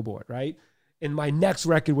 7 on Billboard, right? And my next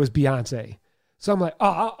record was Beyonce. So I'm like,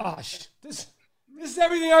 this is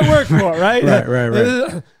everything I work for, right?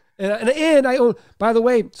 right. And I own, by the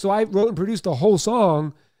way, so I wrote and produced the whole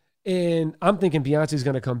song, and I'm thinking Beyonce's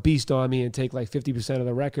going to come beast on me and take like 50% of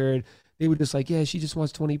the record. They were just like, yeah, she just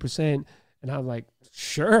wants 20%. And I'm like,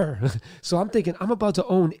 sure. So I'm thinking I'm about to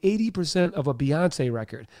own 80% of a Beyonce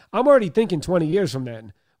record. I'm already thinking 20 years from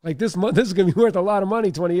then. Like this is going to be worth a lot of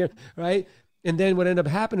money 20 years, right? And then what ended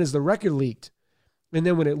up happening is the record leaked. And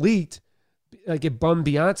then when it leaked, like it bummed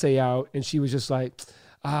Beyonce out, and she was just like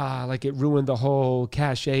it ruined the whole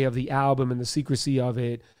cachet of the album and the secrecy of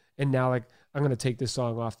it. And now like I'm going to take this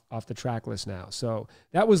song off the track list now. So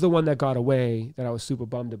that was the one that got away that I was super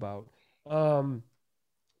bummed about. I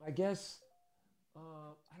guess,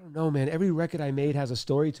 I don't know, man. Every record I made has a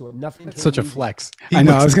story to it. Nothing. It's such a flex. I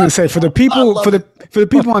know. I was going to say, for the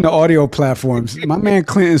people on the audio platforms, my man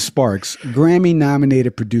Clinton Sparks,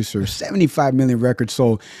 Grammy-nominated producer, 75 million records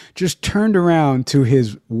sold, just turned around to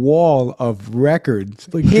his wall of records,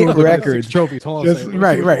 hit records, trophies.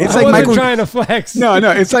 Right. It's I like wasn't trying to flex. No.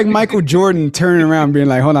 It's like Michael Jordan turning around, being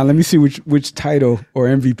like, "Hold on, let me see which title or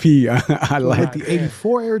MVP I like." Like the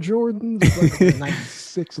 '84 Air Jordans, like the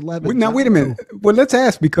 '96 11. Now wait a minute. Well, let's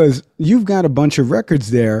ask, because you've got a bunch of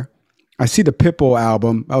records there. I see the Pitbull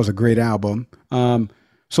album. That was a great album.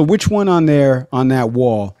 So which one on that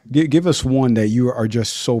wall? Give us one that you are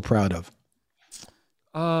just so proud of.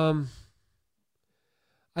 I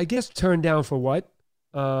guess Turned Down for What?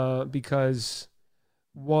 Because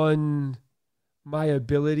one, my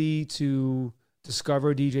ability to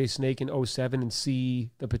discover DJ Snake in 2007 and see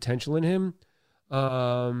the potential in him.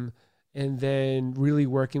 And then really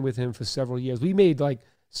working with him for several years. We made like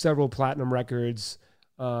several platinum records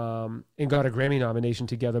and got a Grammy nomination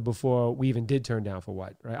together before we even did Turn Down for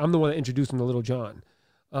What, right? I'm the one that introduced him to Little John.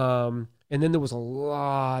 And then there was a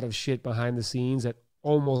lot of shit behind the scenes that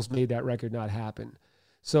almost made that record not happen.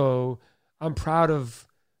 So I'm proud of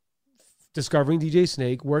discovering DJ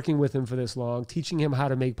Snake, working with him for this long, teaching him how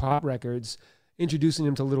to make pop records, introducing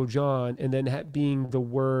him to Little John, and then being the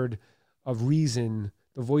word of reason,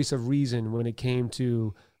 the voice of reason when it came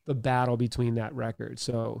to the battle between that record.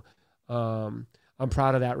 So I'm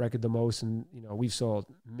proud of that record the most. And, we've sold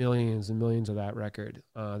millions and millions of that record.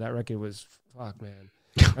 That record was, fuck, man.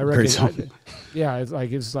 That record,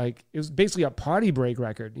 it was basically a party break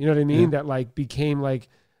record. You know what I mean? Yeah. That like became like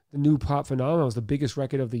the new pop phenomenon. It was the biggest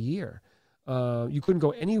record of the year. You couldn't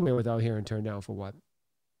go anywhere without hearing Turn Down for What.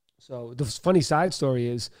 So the funny side story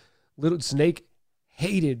is Little Snake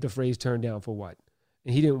hated the phrase Turn Down for What.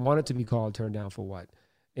 And he didn't want it to be called Turn Down for What.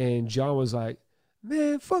 And John was like,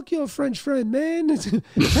 man, fuck your French friend, man.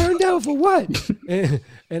 Turn down for what? And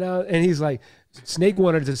he's like, Snake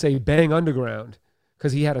wanted to say Bang Underground,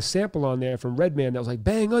 because he had a sample on there from Redman that was like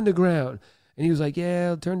Bang Underground. And he was like,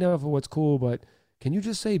 yeah, turn down for what's cool, but can you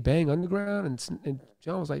just say Bang Underground? And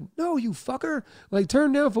John was like, no, you fucker. Like,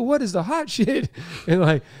 turn down for what is the hot shit?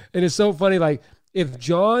 And it's so funny. Like, if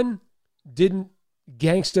John didn't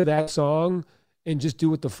gangster that song and just do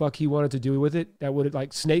what the fuck he wanted to do with it, that would,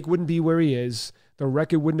 like, Snake wouldn't be where he is. The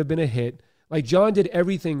record wouldn't have been a hit. Like, John did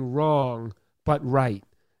everything wrong but right.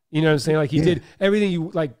 You know what I'm saying? Like, he did everything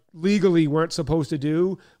you, like, legally weren't supposed to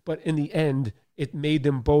do, but in the end, it made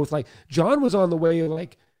them both, like, John was on the way,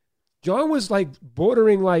 like, John was, like,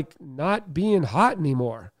 bordering, like, not being hot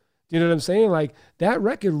anymore. You know what I'm saying? Like, that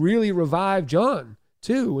record really revived John,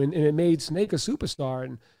 too, and it made Snake a superstar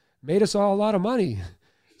and made us all a lot of money.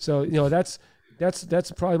 So, you know, that's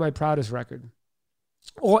probably my proudest record.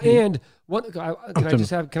 And what can I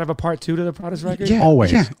have a part 2 to the proudest record? Yeah,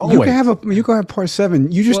 always. Yeah. Always. You can have part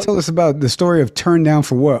 7. You just tell us about the story of Turn Down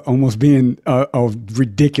for What almost being a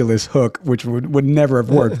ridiculous hook, which would never have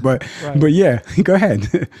worked. But right. But yeah, go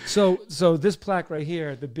ahead. So this plaque right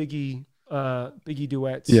here, the Biggie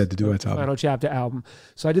duets. Yeah, the duets album. Final Chapter album.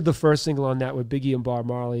 So I did the first single on that with Biggie and Bob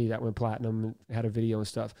Marley that went platinum and had a video and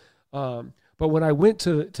stuff. But when I went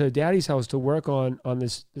to Daddy's house to work on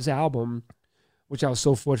this album, which I was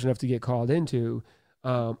so fortunate enough to get called into,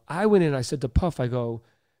 I went in and I said to Puff, I go,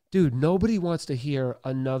 dude, nobody wants to hear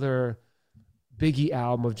another Biggie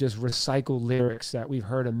album of just recycled lyrics that we've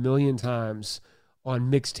heard a million times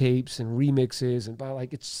on mixtapes and remixes. And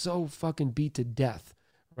like, it's so fucking beat to death,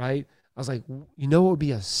 right? I was like, you know what would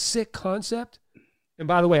be a sick concept? And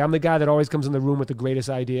by the way, I'm the guy that always comes in the room with the greatest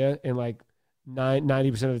idea. And like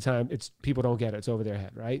 90% of the time, it's people don't get it. It's over their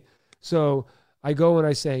head, right? So I go and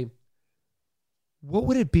I say, what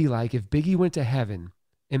would it be like if Biggie went to heaven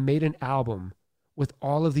and made an album with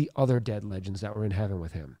all of the other dead legends that were in heaven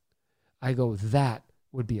with him? I go, that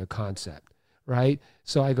would be a concept, right?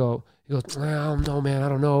 So I go, he goes, I don't know, man. I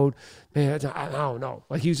don't know, man. I don't know.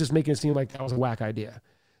 Like, he was just making it seem like that was a whack idea.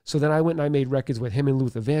 So then I went and I made records with him and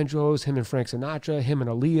Luther Vandross, him and Frank Sinatra, him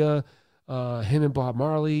and Aaliyah, him and Bob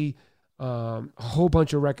Marley, a whole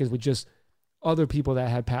bunch of records with just other people that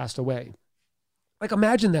had passed away. Like,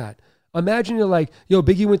 imagine that. Imagine you're like, yo,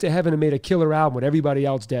 Biggie went to heaven and made a killer album with everybody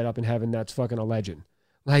else dead up in heaven. That's fucking a legend.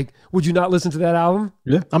 Like, would you not listen to that album?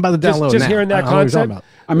 Yeah. I'm about to download just now. hearing that concept.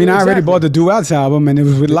 I mean, I already bought the Duets album and it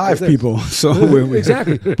was with live people. So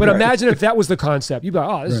exactly. But imagine if that was the concept. You'd be like,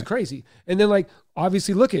 oh, this is crazy. And then, like,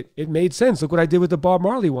 obviously, look, it made sense. Look what I did with the Bob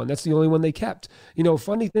Marley one. That's the only one they kept. You know,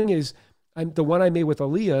 funny thing is, the one I made with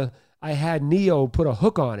Aaliyah, I had Neo put a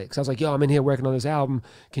hook on it. Because I was like, yo, I'm in here working on this album.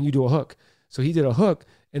 Can you do a hook? So he did a hook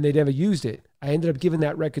and they never used it. I ended up giving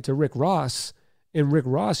that record to Rick Ross, and Rick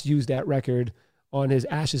Ross used that record on his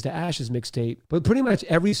Ashes to Ashes mixtape. But pretty much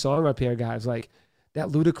every song up here, guys, like that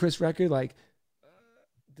Ludacris record, like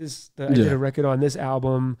I did a record on this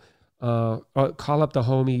album, Call Up the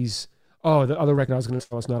Homies. Oh, the other record I was going to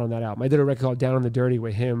say was not on that album. I did a record called Down on the Dirty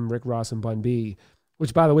with him, Rick Ross, and Bun B,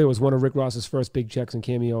 which, by the way, was one of Rick Ross's first big checks and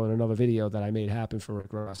cameo in another video that I made happen for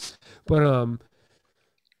Rick Ross. But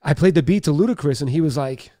I played the beat to Ludacris, and he was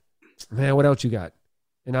like, man, what else you got?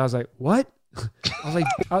 And I was like, what? I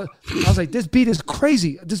was like, this beat is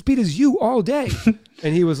crazy. This beat is you all day.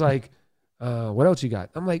 And he was like, what else you got?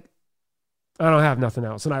 I'm like, I don't have nothing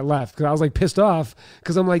else. And I left because I was like pissed off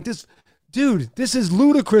because I'm like, this is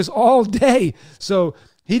Ludacris all day. So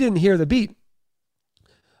he didn't hear the beat.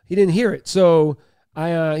 He didn't hear it. So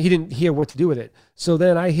he didn't hear what to do with it. So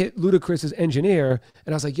then I hit Ludacris's engineer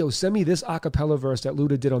and I was like, yo, send me this acapella verse that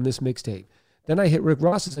Luda did on this mixtape. Then I hit Rick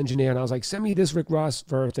Ross's engineer and I was like, send me this Rick Ross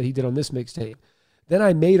verse that he did on this mixtape. Then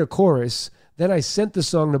I made a chorus. Then I sent the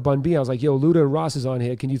song to Bun B. I was like, yo, Luda and Ross is on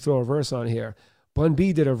here. Can you throw a verse on here? Bun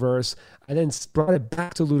B did a verse. I then brought it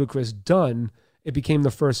back to Ludacris. Done. It became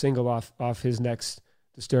the first single off his next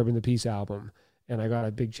Disturbing the Peace album. And I got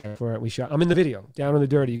a big check for it. I'm in the video, Down on the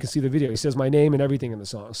Dirty. You can see the video. He says my name and everything in the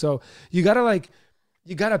song. So you got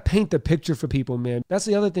to paint the picture for people, man. That's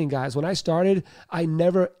the other thing, guys. When I started, I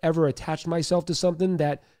never, ever attached myself to something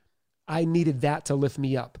that I needed that to lift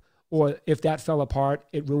me up. Or if that fell apart,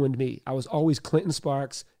 it ruined me. I was always Clinton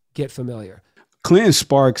Sparks, get familiar. Clinton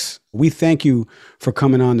Sparks, we thank you for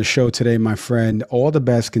coming on the show today, my friend. All the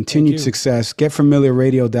best, continued success.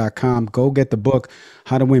 GetFamiliarRadio.com. Go get the book,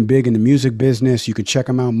 How to Win Big in the Music Business. You can check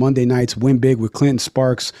them out Monday nights, Win Big with Clinton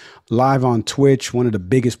Sparks, live on Twitch, one of the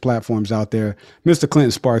biggest platforms out there. Mr. Clinton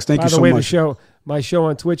Sparks, thank you so much. By the way, my show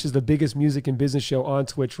on Twitch is the biggest music and business show on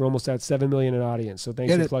Twitch. We're almost at 7 million in audience. So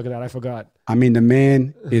thanks for plugging that. I forgot. I mean, the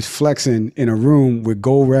man is flexing in a room with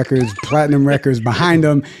gold records, platinum records behind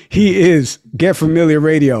him. He is Get Familiar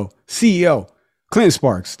Radio CEO, Clinton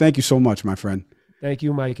Sparks. Thank you so much, my friend. Thank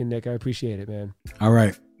you, Mike and Nick. I appreciate it, man. All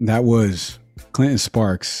right. That was Clinton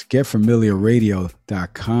Sparks,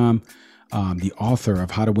 GetFamiliarRadio.com, the author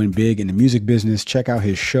of How to Win Big in the Music Business. Check out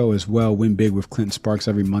his show as well, Win Big with Clinton Sparks,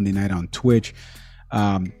 every Monday night on Twitch.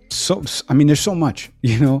 There's so much,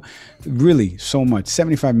 really so much.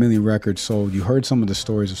 75 million records sold. You heard some of the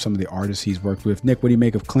stories of some of the artists he's worked with. Nick, what do you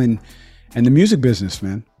make of Clinton and the music business,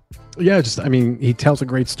 man? Yeah, he tells a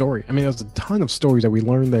great story. There's a ton of stories that we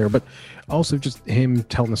learned there, but also just him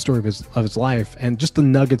telling the story of his life and just the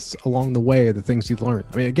nuggets along the way of the things he learned.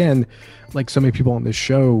 Again, like so many people on this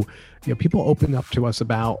show, people open up to us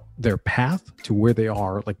about their path to where they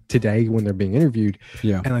are, like today when they're being interviewed.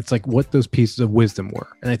 Yeah. And it's like what those pieces of wisdom were.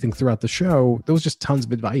 And I think throughout the show, there was just tons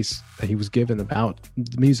of advice that he was given about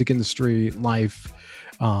the music industry, life.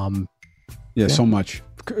 So much.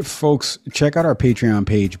 Folks, check out our Patreon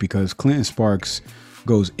page because Clinton Sparks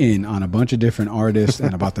goes in on a bunch of different artists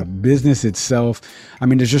and about the business itself.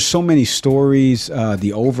 There's just so many stories,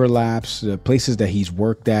 the overlaps, the places that he's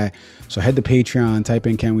worked at. So head to Patreon, type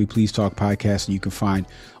in Can We Please Talk Podcast, and you can find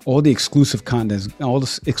all the exclusive content,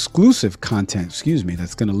 that's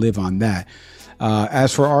going to live on that.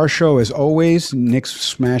 As for our show, as always, Nick's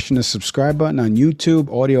smashing the subscribe button on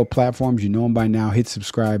YouTube, audio platforms. You know them by now. Hit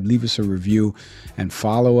subscribe, leave us a review, and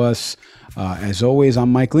follow us. As always,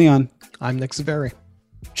 I'm Mike Leon. I'm Nick Saveri.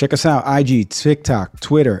 Check us out, IG, TikTok,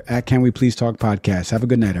 Twitter, at Can We Please Talk Podcast. Have a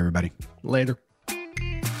good night, everybody. Later.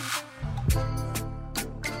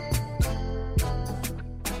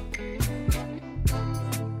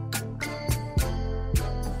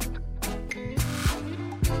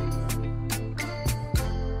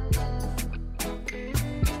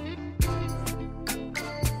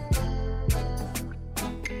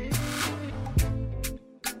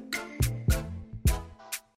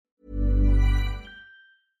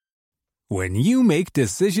 When you make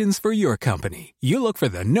decisions for your company, you look for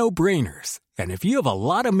the no-brainers. And if you have a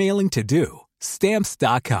lot of mailing to do,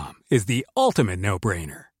 Stamps.com is the ultimate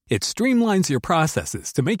no-brainer. It streamlines your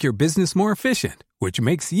processes to make your business more efficient, which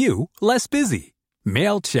makes you less busy.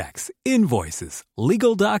 Mail checks, invoices,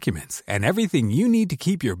 legal documents, and everything you need to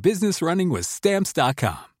keep your business running with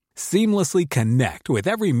Stamps.com. Seamlessly connect with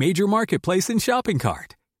every major marketplace and shopping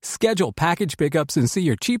cart. Schedule package pickups and see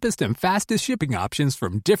your cheapest and fastest shipping options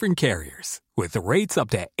from different carriers. With rates up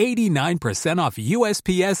to 89% off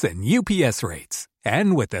USPS and UPS rates.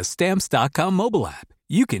 And with the Stamps.com mobile app,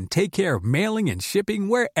 you can take care of mailing and shipping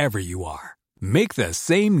wherever you are. Make the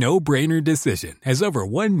same no-brainer decision as over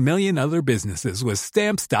 1 million other businesses with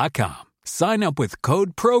Stamps.com. Sign up with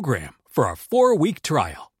code PROGRAM for a 4-week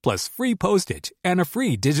trial, plus free postage and a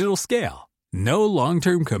free digital scale. No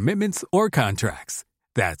long-term commitments or contracts.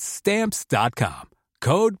 That's Stamps.com.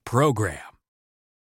 Code PROGRAM.